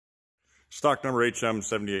Stock number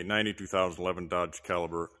HM7890, 2011 Dodge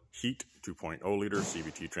Caliber Heat, 2.0 liter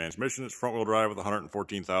CVT transmission. It's front wheel drive with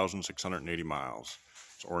 114,680 miles.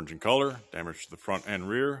 It's orange in color, damage to the front and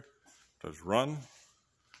rear. Does run.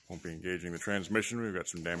 Won't be engaging the transmission. We've got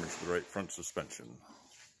some damage to the right front suspension.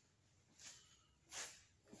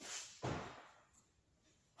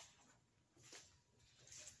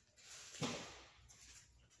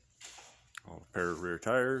 All the pair of rear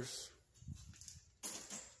tires.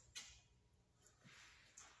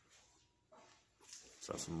 It's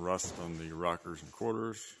got some rust on the rockers and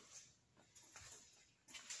quarters.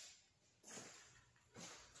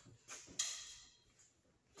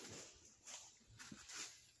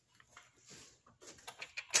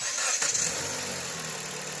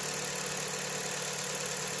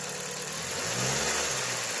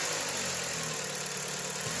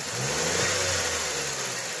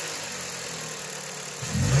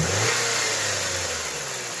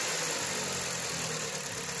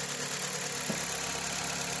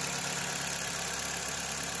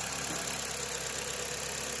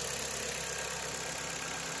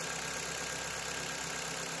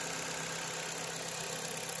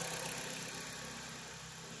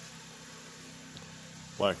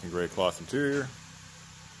 Black and gray cloth interior,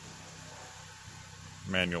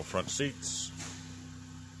 manual front seats,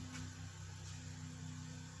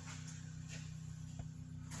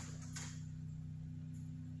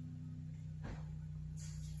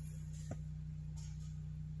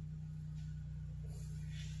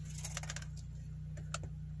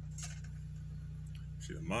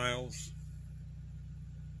 see the miles.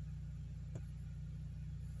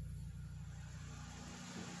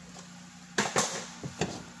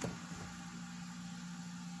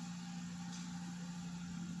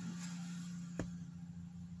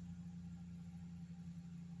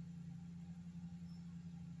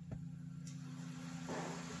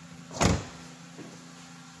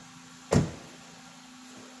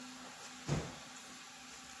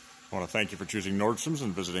 I want to thank you for choosing Nordson's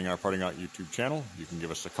and visiting our Parting Out YouTube channel. You can give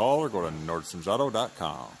us a call or go to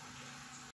nordsonsauto.com.